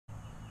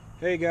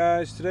Hey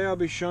guys, today I'll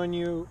be showing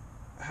you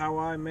how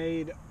I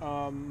made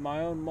my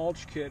own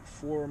mulch kit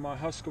for my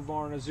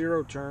Husqvarna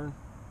zero turn.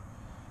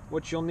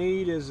 What you'll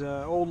need is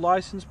an old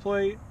license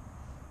plate,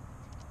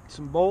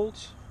 some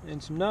bolts,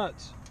 and some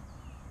nuts.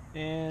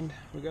 And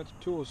we got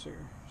the tools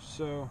here.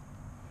 So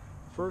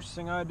first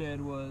thing I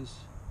did was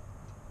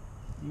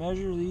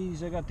measure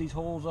these. I got these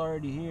holes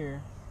already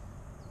here.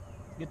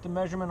 Get the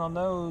measurement on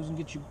those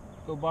and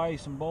go buy you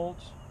some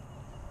bolts.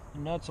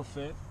 The nuts will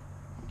fit.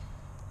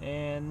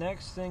 And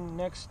next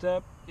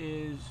step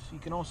is you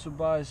can also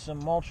buy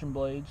some mulching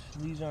blades.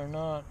 These are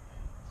not,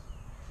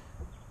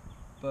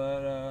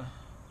 but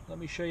let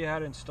me show you how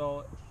to install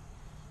it.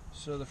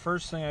 So the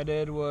first thing I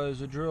did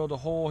was I drilled a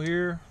hole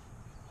here,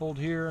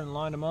 and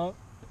lined them up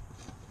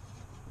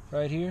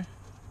right here.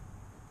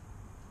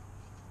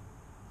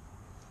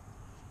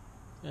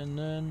 And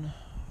then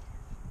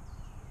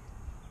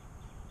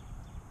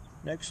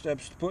next step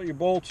is to put your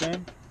bolts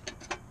in.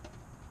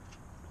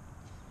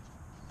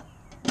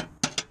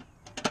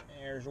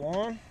 There's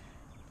one.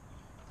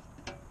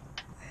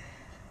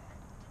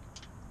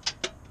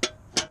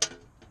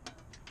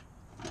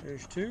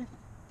 There's two.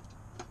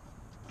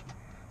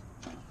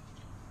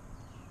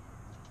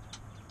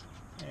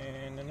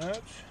 And the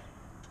nuts.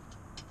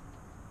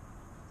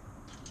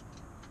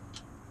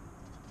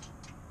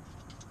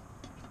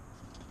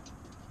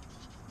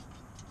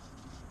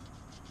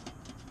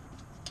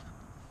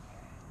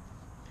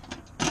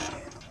 And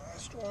the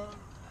last one.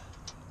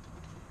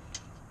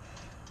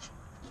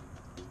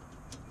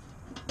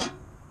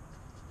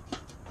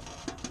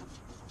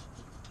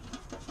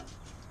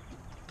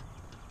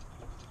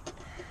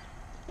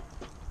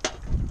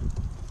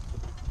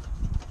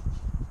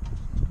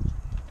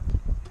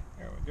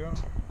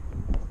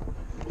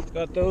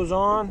 Got those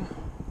on,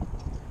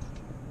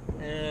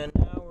 and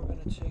now we're going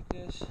to take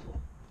this,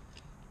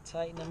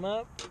 tighten them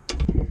up.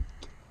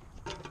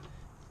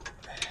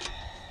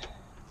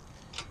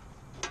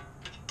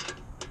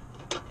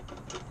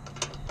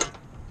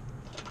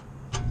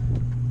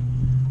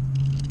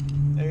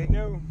 There you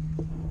go.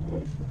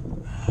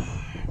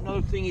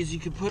 Another thing is you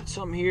could put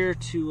something here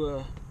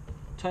to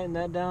tighten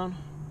that down,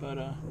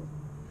 but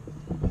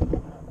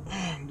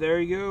there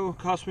you go.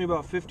 Cost me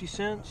about 50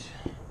 cents.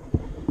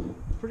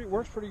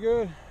 Works pretty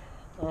good.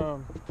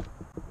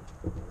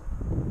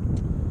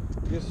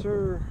 Yes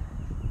sir.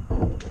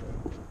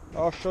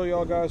 I'll show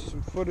y'all guys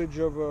some footage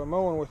of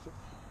mowing with it.